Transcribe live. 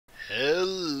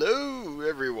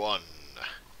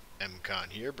MCon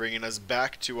here, bringing us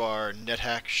back to our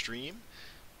Nethack stream.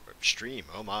 Stream,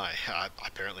 oh my,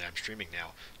 apparently I'm streaming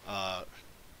now.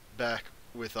 Back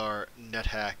with our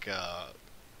Nethack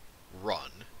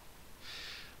run.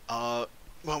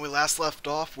 When we last left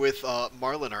off with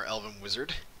Marlin, our Elven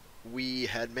wizard, we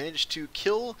had managed to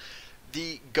kill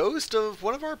the ghost of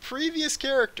one of our previous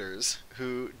characters,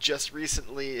 who just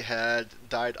recently had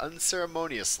died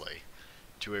unceremoniously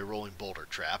to a rolling boulder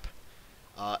trap.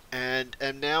 And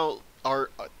are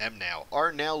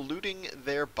now looting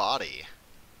their body.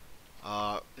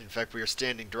 In fact, we are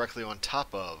standing directly on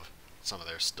top of some of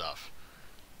their stuff.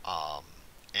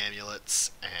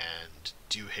 Amulets and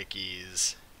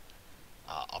doohickeys,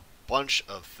 a bunch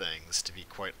of things. To be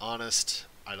quite honest,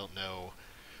 I don't know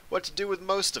what to do with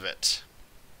most of it.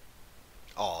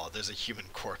 Oh, there's a human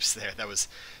corpse there. That was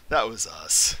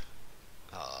us.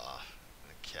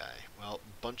 Okay, well,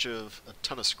 a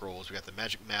ton of scrolls. We got the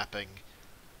magic mapping,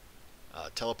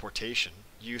 teleportation,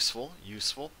 useful.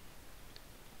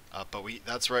 But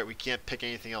that's right, we can't pick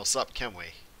anything else up, can we?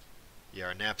 Yeah,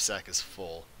 our knapsack is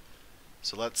full.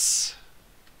 So let's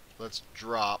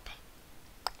drop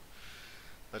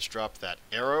that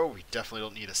arrow. We definitely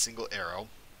don't need a single arrow.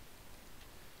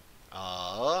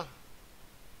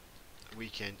 We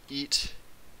can eat.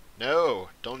 No,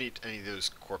 don't eat any of those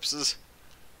corpses.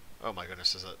 Oh my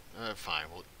goodness, is it? Fine.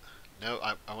 Well, no,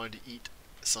 I wanted to eat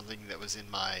something that was in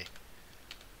my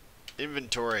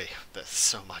inventory. That's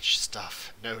so much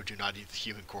stuff. No, do not eat the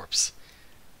human corpse.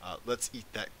 Let's eat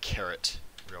that carrot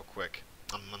real quick.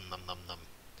 Nom nom nom nom nom.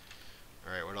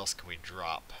 Alright, what else can we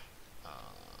drop?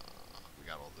 We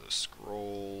got all those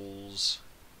scrolls.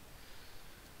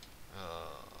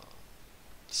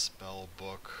 Spell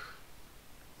book.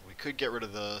 We could get rid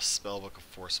of the spell book of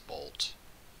Force Bolt.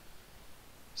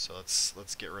 So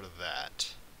let's get rid of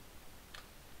that.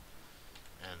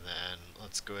 And then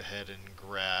let's go ahead and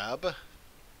grab. We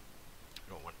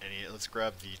don't want any. Let's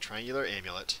grab the triangular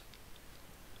amulet.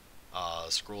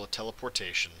 Scroll of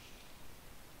teleportation.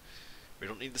 We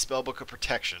don't need the spellbook of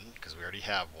protection because we already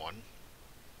have one.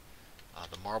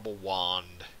 The marble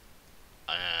wand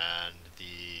and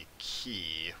the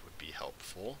key would be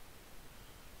helpful.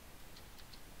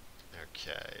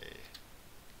 Okay.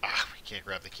 We can't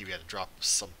grab the key. We had to drop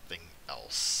something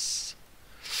else.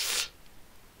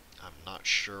 I'm not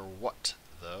sure what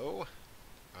though.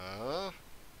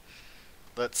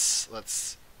 Let's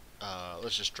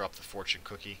just drop the fortune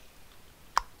cookie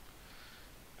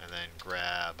and then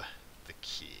grab the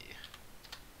key.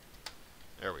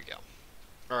 There we go.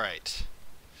 Alright.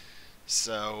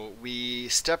 So we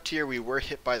stepped here, we were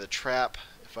hit by the trap,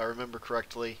 if I remember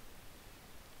correctly.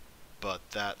 But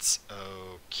that's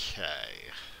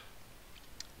okay.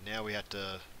 Now we have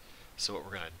to, so what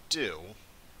we're gonna do,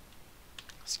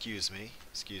 excuse me,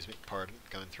 pardon,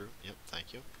 coming through, yep,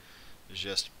 thank you, is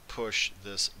just push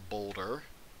this boulder.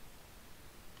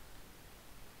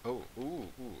 Oh, ooh,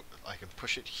 I can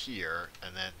push it here,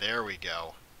 and then there we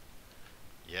go.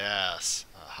 Yes,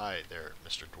 hi there,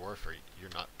 Mr. Dwarf, you're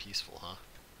not peaceful, huh?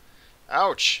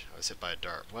 Ouch! I was hit by a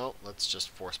dart. Well, let's just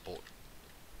force bolt.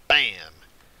 Bam!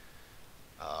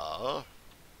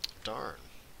 Darn.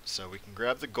 So we can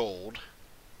grab the gold.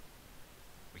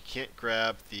 We can't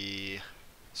grab the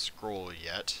scroll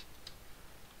yet.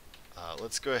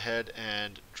 Let's go ahead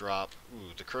and drop...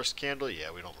 Ooh, the cursed candle?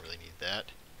 Yeah, we don't really need that.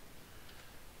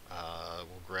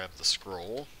 We'll grab the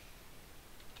scroll.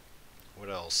 What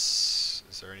else?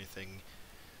 Is there anything...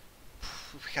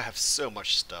 We have so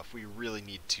much stuff. We really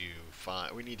need to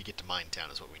find... We need to get to Mine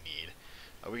Town is what we need.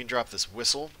 We can drop this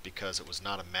whistle because it was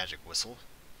not a magic whistle.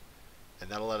 And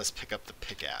that'll let us pick up the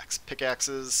pickaxe.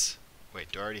 Pickaxes...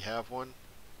 Wait, do I already have one?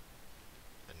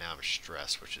 And now I'm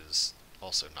stressed, which is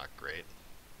also not great.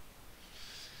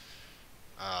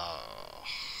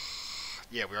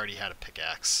 Yeah, we already had a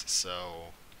pickaxe,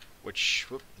 so...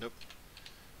 Whoop, nope.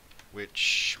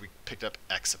 Which, we picked up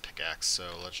X a pickaxe,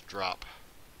 so let's drop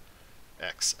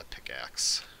X a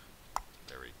pickaxe.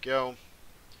 There we go.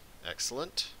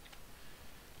 Excellent.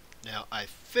 Now, I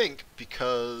think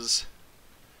because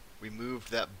we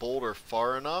moved that boulder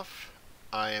far enough,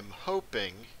 I am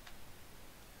hoping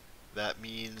that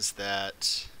means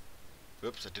that...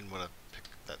 Whoops, I didn't want to pick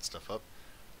that stuff up.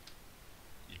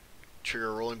 You trigger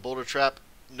a rolling boulder trap.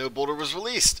 No boulder was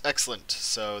released. Excellent.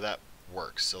 So that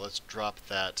works. So let's drop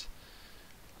that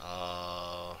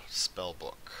spell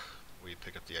book. We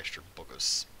pick up the extra book of...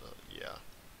 yeah.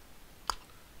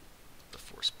 The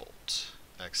Force Bolt.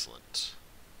 Excellent.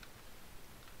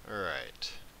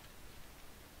 Alright.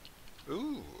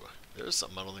 Ooh, there's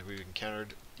something I don't think we've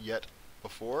encountered yet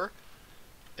before.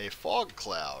 A fog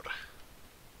cloud.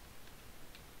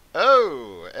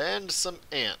 Oh, and some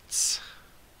ants.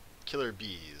 Killer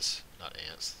bees. Not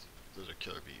ants. Those are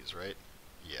killer bees, right?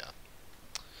 Yeah.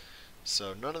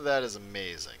 So none of that is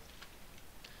amazing.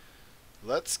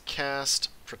 Let's cast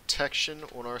protection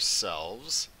on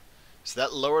ourselves. So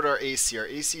that lowered our AC. Our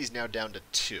AC is now down to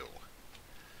 2.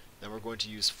 Then we're going to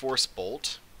use Force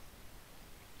Bolt.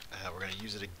 We're going to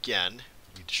use it again.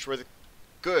 We destroy the...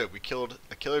 Good! We killed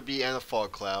a killer bee and a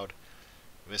fog cloud.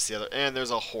 We missed the other... And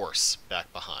there's a horse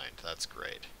back behind. That's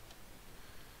great.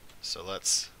 So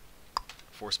let's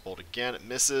Force Bolt again. It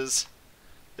misses.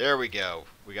 There we go.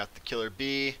 We got the killer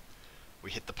bee.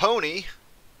 We hit the pony.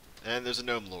 And there's a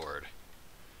gnome lord.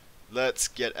 Let's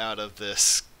get out of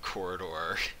this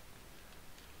corridor.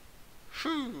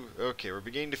 Whew. Okay, we're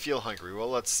beginning to feel hungry. Well,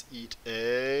 let's eat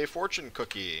a fortune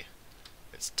cookie.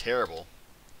 It's terrible.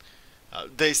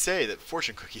 They say that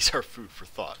fortune cookies are food for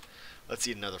thought. Let's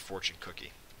eat another fortune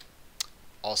cookie.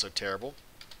 Also terrible.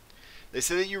 They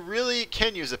say that you really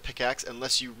can use a pickaxe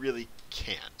unless you really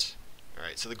can't.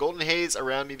 Alright, so the golden haze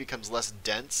around me becomes less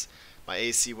dense. My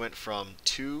AC went from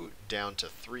 2 down to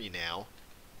 3 now.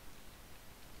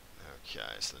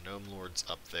 Okay, so the Gnome Lord's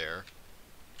up there.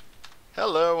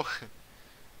 Hello!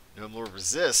 Gnome Lord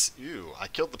resists. Ew, I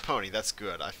killed the pony. That's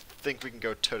good. I think we can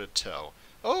go toe-to-toe.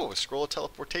 Oh, a scroll of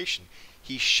teleportation.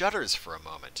 He shudders for a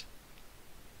moment.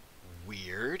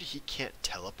 Weird. He can't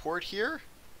teleport here?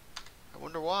 I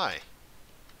wonder why.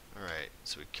 Alright,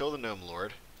 so we kill the Gnome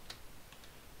Lord.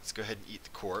 Let's go ahead and eat the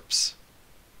corpse.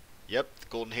 Yep, the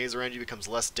golden haze around you becomes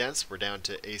less dense. We're down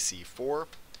to AC 4.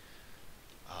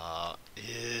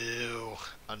 Ew.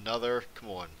 Another. Come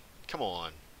on. Come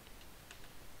on.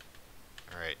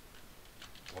 Alright.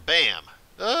 Well, bam.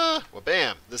 Well,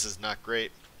 bam. This is not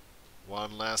great.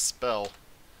 One last spell.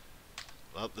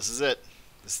 Well, this is it.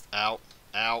 This. Ow.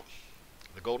 Ow.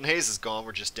 The golden haze is gone.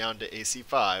 We're just down to AC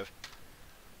 5.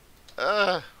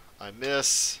 I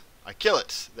miss. I kill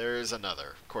it. There's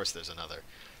another. Of course there's another.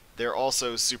 They're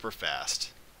also super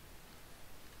fast.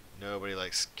 Nobody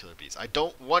likes killer bees. I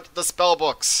don't want the spell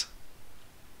books.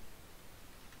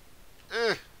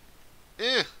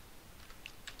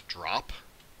 Drop.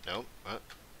 No.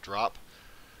 Drop.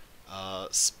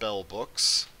 Spell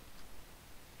books.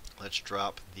 Let's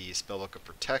drop the spellbook of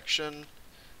protection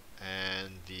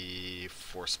and the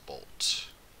force bolt.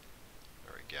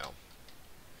 There we go.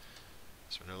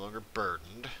 So we're no longer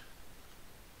burdened.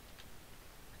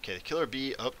 Okay, the killer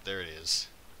bee. Oh, there it is.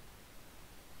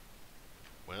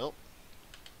 Well,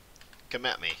 come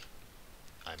at me.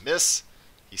 I miss.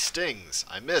 He stings.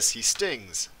 I miss. He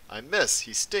stings. I miss.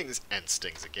 He stings and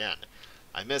stings again.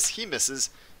 I miss. He misses.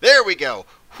 There we go.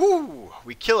 Whoo!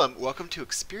 We kill him. Welcome to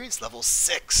experience level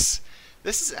 6.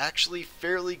 This is actually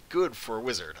fairly good for a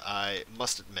wizard, I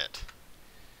must admit.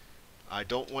 I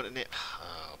don't want an...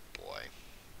 Oh, boy.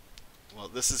 Well,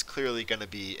 this is clearly going to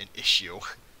be an issue.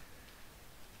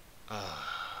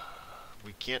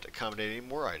 We can't accommodate any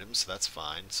more items, so that's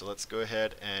fine. So let's go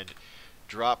ahead and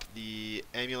drop the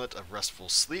Amulet of Restful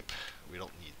Sleep. We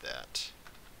don't need that.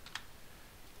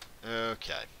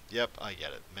 Okay. Yep, I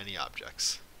get it. Many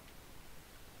objects.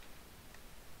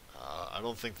 I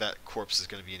don't think that corpse is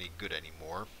going to be any good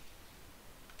anymore.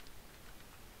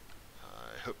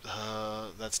 I hope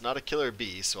that's not a killer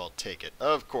bee, so I'll take it.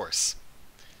 Of course.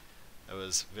 That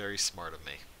was very smart of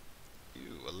me.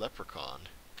 Ew, a leprechaun.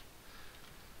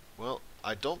 Well,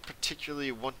 I don't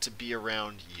particularly want to be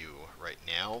around you right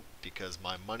now because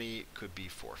my money could be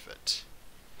forfeit.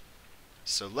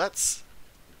 So let's...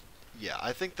 Yeah,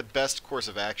 I think the best course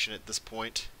of action at this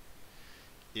point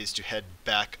is to head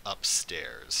back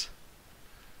upstairs.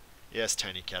 Yes,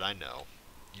 Tiny Cat, I know.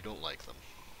 You don't like them.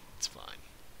 It's fine.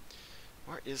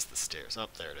 Where is the stairs? Oh,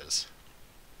 there it is.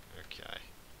 Okay.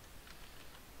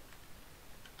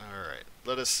 Alright,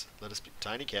 let us be...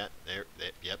 Tiny Cat,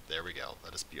 yep, there we go.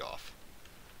 Let us be off.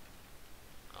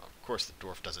 Oh, of course the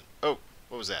dwarf doesn't... Oh,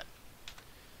 what was that?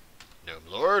 Gnome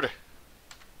Lord.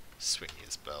 Swing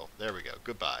his bow. There we go.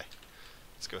 Goodbye.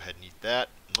 Let's go ahead and eat that.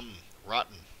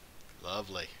 Rotten.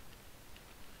 Lovely.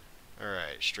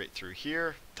 Alright, straight through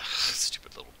here.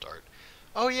 Stupid little dart.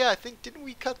 Oh yeah, I think, didn't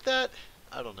we cut that?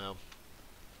 I don't know.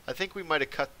 I think we might have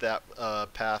cut that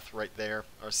path right there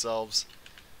ourselves.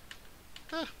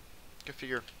 Go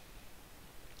figure.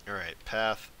 Alright,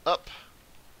 path up.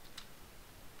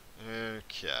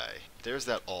 Okay, there's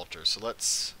that altar. So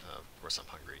let's, of course I'm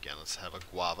hungry again. Let's have a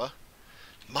guava.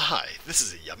 My, this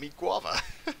is a yummy guava.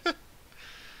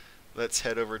 Let's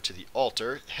head over to the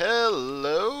altar.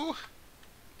 Hello!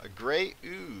 A gray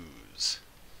ooze.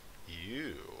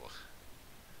 Ew.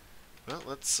 Well,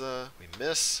 let's, we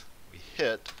miss, we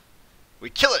hit, we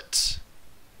kill it!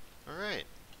 Alright.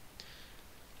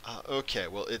 Okay,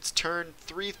 well, it's turn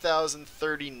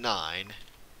 3039.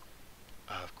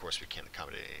 Of course, we can't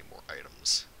accommodate any more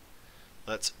items.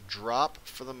 Let's drop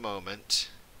for the moment.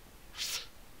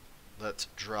 Let's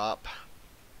drop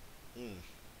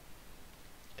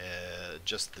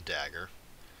just the dagger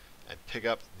and pick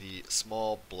up the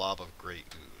small blob of gray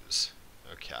ooze.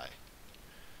 Okay.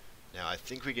 Now, I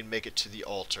think we can make it to the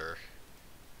altar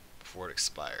before it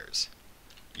expires.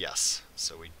 Yes,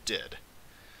 so we did.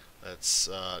 Let's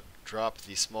drop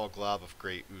the small glob of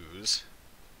gray ooze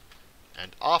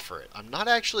and offer it. I'm not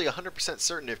actually 100%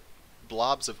 certain if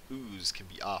blobs of ooze can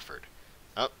be offered.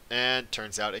 Oh, and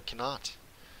turns out it cannot.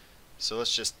 So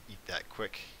let's just eat that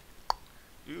quick.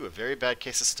 Ooh, a very bad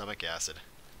case of stomach acid.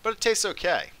 But it tastes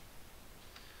okay.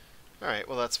 Alright,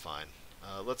 well that's fine.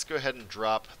 Let's go ahead and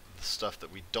drop the stuff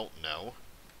that we don't know.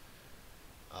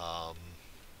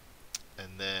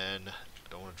 And then I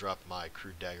don't want to drop my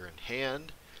crude dagger in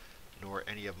hand, nor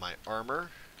any of my armor.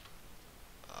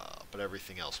 But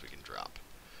everything else we can drop.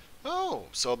 Oh,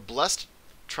 so a blessed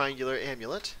triangular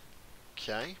amulet.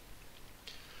 Okay.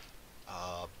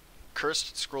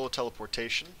 Cursed scroll of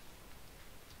teleportation.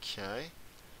 Okay.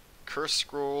 Cursed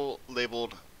scroll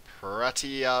labeled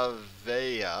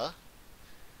Pratiaveya.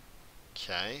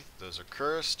 Okay, those are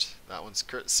cursed. That one's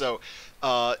cursed. So,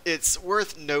 it's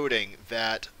worth noting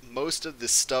that most of the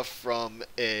stuff from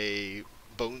a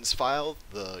Bones file,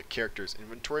 the character's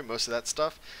inventory, most of that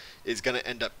stuff is going to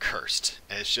end up cursed,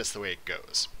 and it's just the way it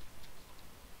goes.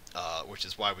 Which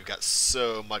is why we've got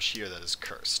so much here that is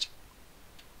cursed.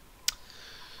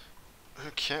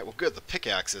 Okay, well good, the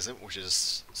pickaxe isn't, which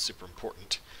is super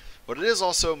important. But it is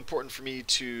also important for me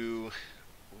to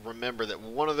remember that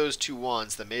one of those two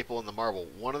wands, the maple and the marble,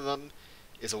 one of them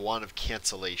is a wand of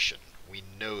cancellation. We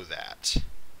know that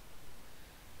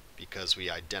because we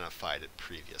identified it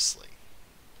previously.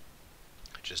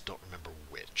 I just don't remember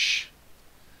which.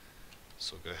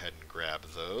 So we'll go ahead and grab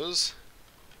those.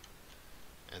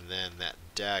 And then that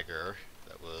dagger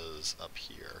that was up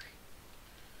here.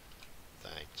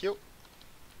 Thank you.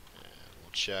 And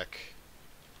we'll check.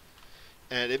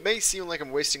 And it may seem like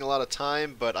I'm wasting a lot of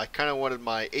time, but I kind of wanted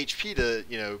my HP to,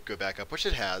 go back up, which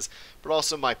it has, but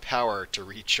also my power to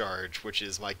recharge, which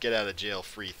is my get out of jail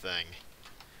free thing.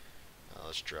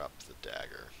 Let's drop the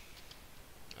dagger.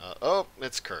 Oh,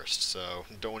 it's cursed, so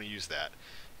don't want to use that.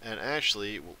 And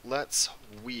actually, let's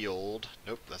wield...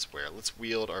 Nope, that's where. Let's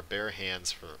wield our bare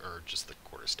hands, or just the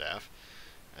quarterstaff.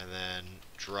 And then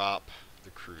drop the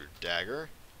crude dagger.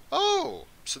 Oh!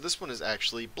 So this one is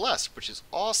actually blessed, which is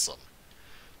awesome.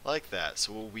 Like that.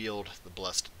 So we'll wield the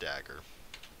blessed dagger.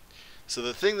 So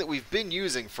the thing that we've been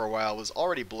using for a while was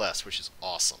already blessed, which is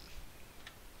awesome.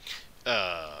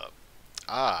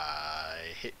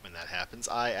 I hate when that happens.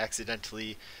 I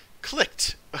accidentally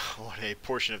clicked on a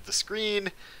portion of the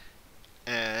screen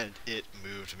and it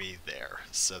moved me there.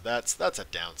 So that's a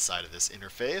downside of this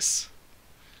interface.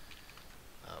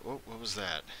 What was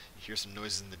that? You hear some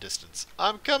noises in the distance.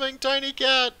 I'm coming, tiny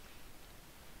cat!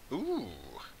 Ooh.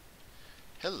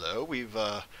 Hello, we've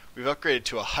upgraded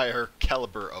to a higher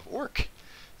caliber of orc.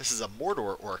 This is a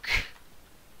Mordor orc,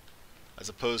 as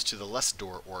opposed to the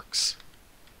Lesdor orcs.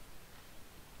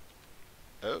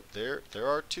 Oh, there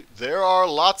are two. There are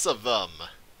lots of them.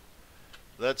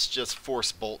 Let's just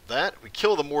force bolt that. We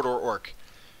kill the Mordor orc,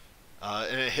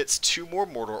 and it hits two more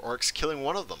Mordor orcs, killing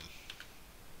one of them.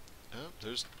 Oh,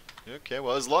 there's okay.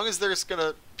 Well, as long as there's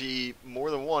gonna be more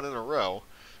than one in a row.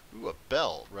 Ooh, a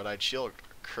bell, red-eyed shield,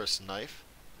 cursed knife.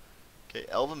 Okay,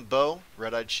 elven bow,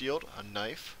 red-eyed shield, a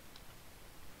knife.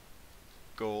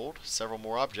 Gold, several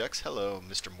more objects. Hello,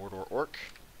 Mr. Mordor orc.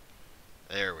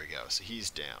 There we go. So he's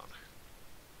down.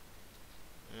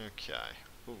 Okay.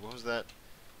 Ooh, what was that?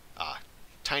 Ah,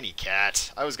 tiny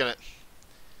cat. I was gonna...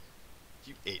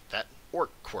 You ate that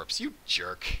orc corpse, you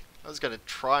jerk. I was gonna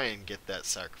try and get that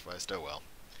sacrificed. Oh well.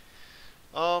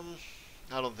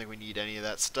 I don't think we need any of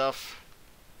that stuff.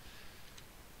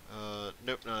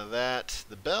 Nope, none of that.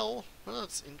 The bell? Well,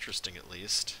 that's interesting at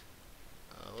least.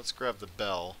 Let's grab the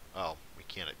bell. Oh, we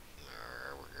can't...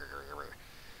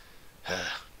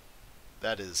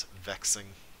 That is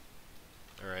vexing.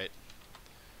 Alright.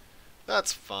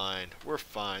 That's fine. We're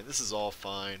fine. This is all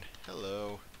fine.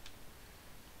 Hello.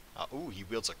 Ooh, he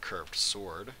wields a curved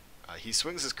sword. He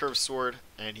swings his curved sword,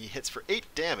 and he hits for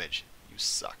 8 damage. You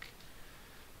suck.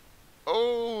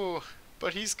 Oh,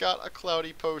 but he's got a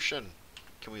cloudy potion.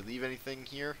 Can we leave anything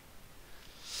here?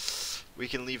 We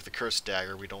can leave the cursed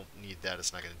dagger. We don't need that.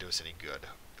 It's not going to do us any good.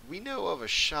 We know of a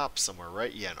shop somewhere,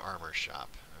 right? Yeah, an armor shop.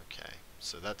 Okay.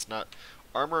 So that's not...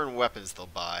 Armor and weapons they'll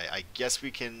buy. I guess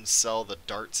we can sell the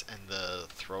darts and the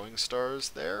throwing stars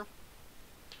there.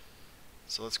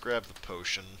 So let's grab the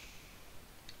potion.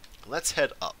 Let's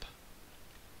head up.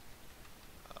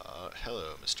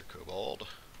 Hello, Mr. Kobold.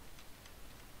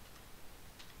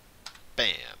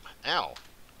 Bam! Ow!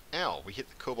 Ow! We hit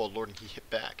the Kobold Lord and he hit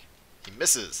back. He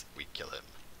misses. We kill him.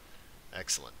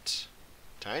 Excellent.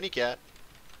 Tiny cat.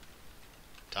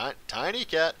 Tiny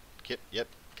cat. Yep.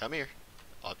 Come here.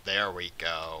 Oh, there we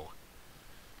go.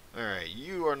 Alright,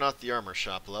 you are not the armor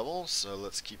shop level, so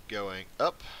let's keep going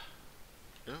up.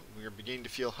 Oh, we are beginning to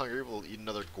feel hungry. We'll eat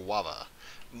another guava.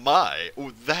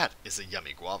 Oh, that is a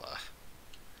yummy guava.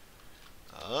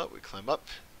 We climb up.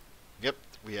 Yep,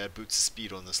 we had boots of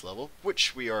speed on this level,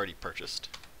 which we already purchased.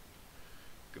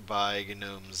 Goodbye,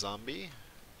 gnome zombie.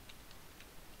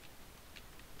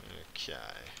 Okay.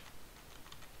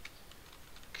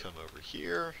 Come over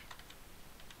here.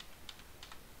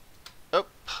 Oh,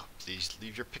 please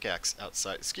leave your pickaxe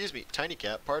outside. Excuse me, tiny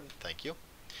cat, pardon, thank you.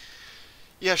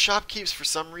 Yeah, shopkeepers, for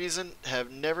some reason,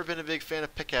 have never been a big fan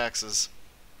of pickaxes.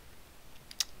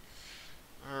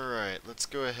 Alright, let's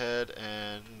go ahead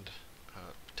and...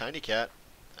 tiny cat,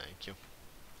 thank you.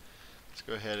 Let's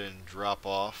go ahead and drop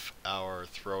off our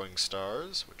throwing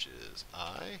stars, which is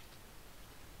I.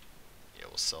 Yeah,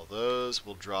 we'll sell those.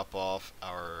 We'll drop off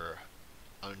our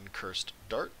uncursed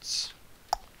darts.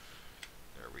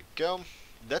 There we go.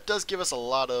 That does give us a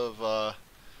lot of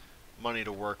money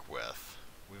to work with.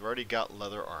 We've already got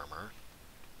leather armor.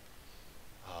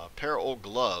 Pair of old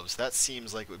gloves. That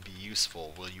seems like it would be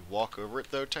useful. Will you walk over it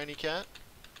though, tiny cat?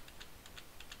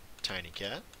 Tiny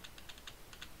cat.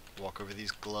 Walk over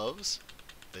these gloves.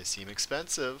 They seem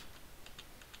expensive.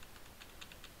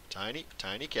 Tiny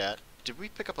cat. Did we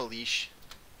pick up a leash?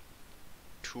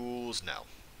 Tools? No.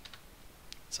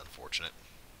 It's unfortunate.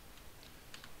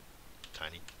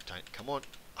 Tiny, come on.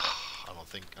 I don't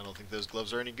think those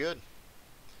gloves are any good.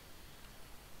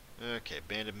 Okay,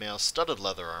 banded mail, studded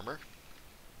leather armor,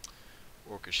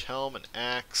 orcish helm, an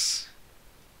axe,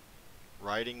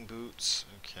 riding boots.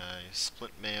 Okay,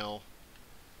 splint mail.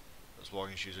 Those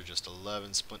walking shoes are just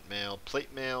 11. Splint mail,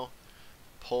 plate mail,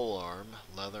 pole arm,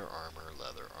 leather armor,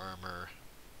 leather armor.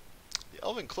 The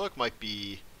elven cloak might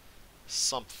be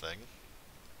something.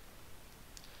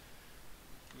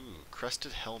 Ooh,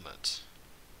 crested helmet.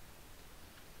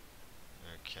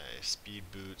 Okay, speed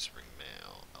boots, ring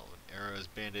mail, elven arrows,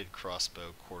 banded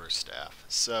crossbow, quarterstaff.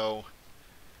 So,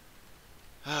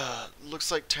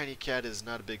 looks like Tiny Cat is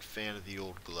not a big fan of the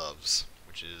old gloves,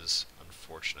 which is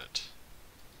unfortunate.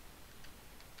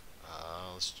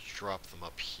 Let's drop them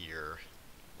up here.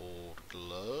 Old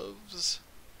gloves.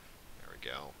 There we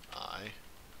go.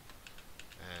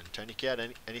 And Tiny Cat,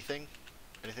 anything?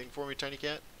 Anything for me, Tiny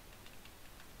Cat?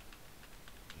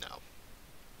 No.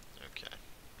 Okay.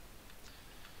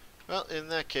 Well, in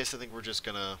that case, I think we're just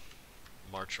gonna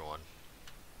march on.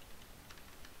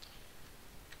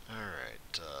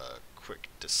 Alright, quick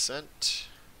descent.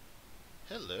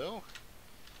 Hello.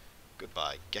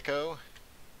 Goodbye, gecko.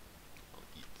 I'll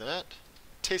eat that.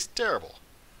 Tastes terrible.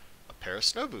 A pair of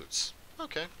snow boots.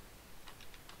 Okay.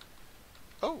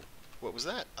 Oh, what was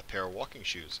that? A pair of walking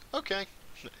shoes. Okay.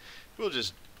 We'll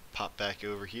just pop back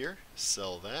over here,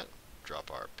 sell that,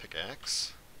 drop our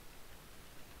pickaxe.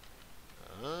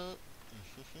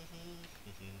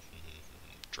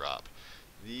 Drop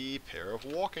the pair of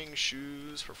walking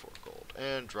shoes for 4 gold.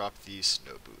 And drop the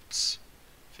snow boots.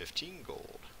 15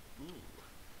 gold. Ooh.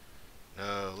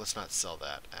 No, let's not sell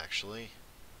that, actually.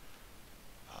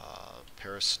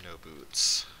 Pair of snow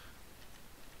boots.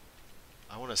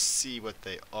 I want to see what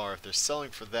they are. If they're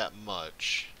selling for that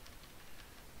much.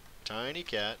 Tiny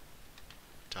cat.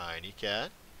 Tiny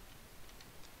cat.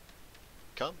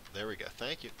 Come. There we go.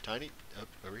 Thank you. Tiny.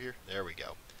 Oh, over here. There we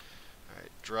go.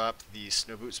 Alright. Drop the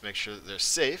snow boots. Make sure that they're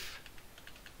safe.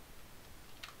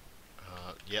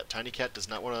 Yeah, Tiny Cat does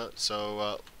not want to,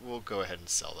 so we'll go ahead and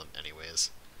sell them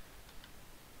anyways.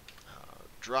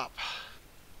 Drop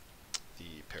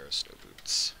the pair of snow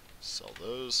boots. Sell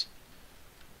those.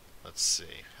 Let's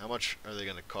see. How much are they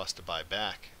going to cost to buy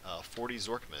back? 40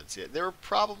 Zorkmids. Yeah, they were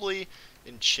probably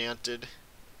enchanted,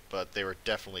 but they were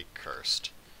definitely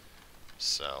cursed.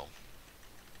 So,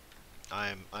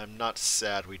 I'm not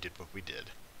sad we did what we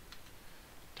did.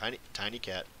 Tiny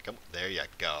cat. Come on. There you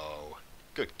go.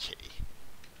 Good kitty.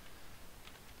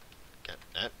 Get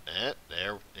that.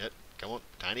 There. Yep. Come on.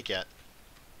 Tiny cat.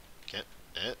 Get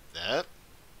that.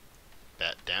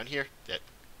 Bat down here. That.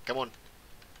 Come on.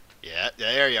 Yeah.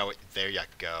 There you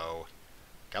go.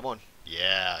 Come on.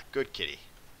 Yeah. Good kitty.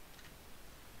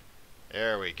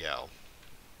 There we go.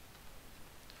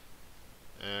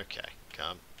 Okay.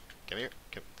 Come here.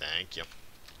 Come. Thank you.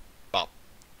 Well,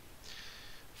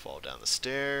 Fall down the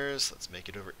stairs. Let's make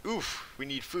it over. Oof! We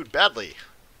need food badly.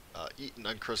 Eat an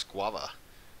uncrusted guava.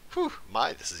 Whew!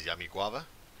 My, this is yummy guava.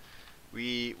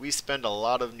 We spend a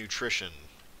lot of nutrition,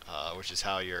 which is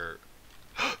how you're.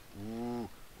 Ooh,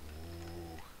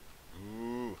 ooh,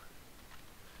 ooh.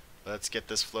 Let's get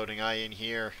this floating eye in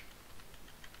here.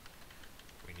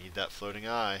 We need that floating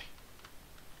eye.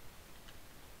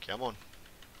 Come on.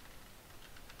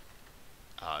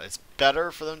 It's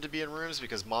better for them to be in rooms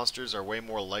because monsters are way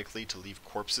more likely to leave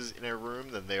corpses in a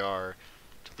room than they are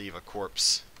to leave a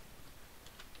corpse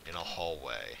in a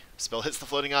hallway. Spell hits the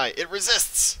floating eye. It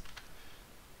resists!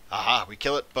 Aha, we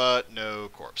kill it, but no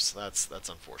corpse. That's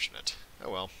unfortunate.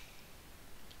 Oh well.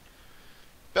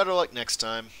 Better luck next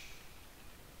time.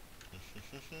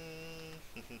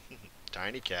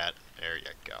 Tiny cat. There you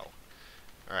go.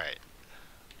 Alright.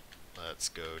 Let's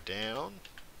go down.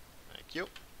 Thank you.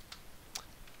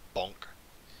 Bonk.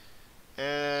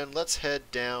 And let's head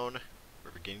down.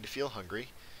 We're beginning to feel hungry.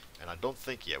 And I don't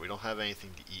think yet. We don't have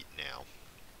anything to eat now.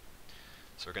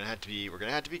 So we're gonna have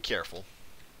to be careful.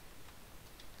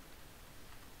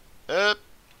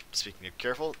 Speaking of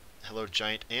careful, hello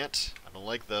giant ant. I don't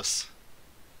like this.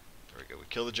 There we go. We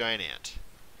kill the giant ant.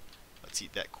 Let's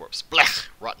eat that corpse. Blech!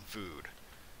 Rotten food.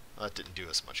 Well, that didn't do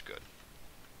us much good.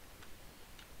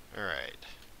 Alright.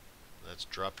 Let's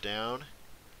drop down.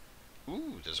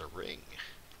 Ooh, there's a ring.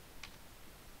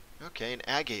 Okay, an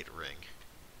agate ring.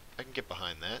 I can get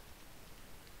behind that.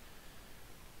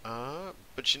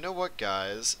 But you know what,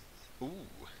 guys? Ooh,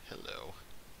 hello.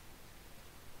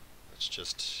 Let's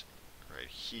just right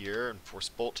here and force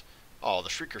bolt. Oh, the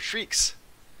shrieker shrieks!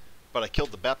 But I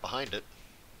killed the bat behind it.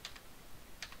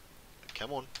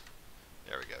 Come on.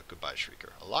 There we go. Goodbye, shrieker.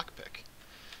 A lockpick.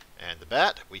 And the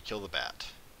bat, we kill the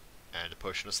bat. And a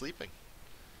potion of sleeping.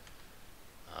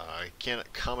 I can't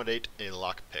accommodate a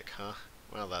lockpick, huh?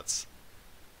 Well, that's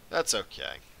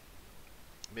okay.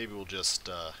 Maybe we'll just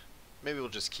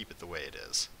keep it the way it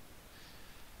is.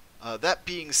 That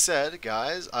being said,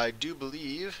 guys, I do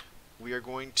believe we are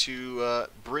going to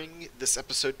bring this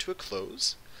episode to a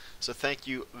close. So thank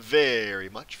you very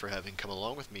much for having come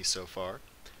along with me so far.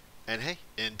 And hey,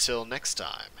 until next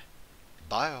time,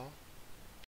 bye all.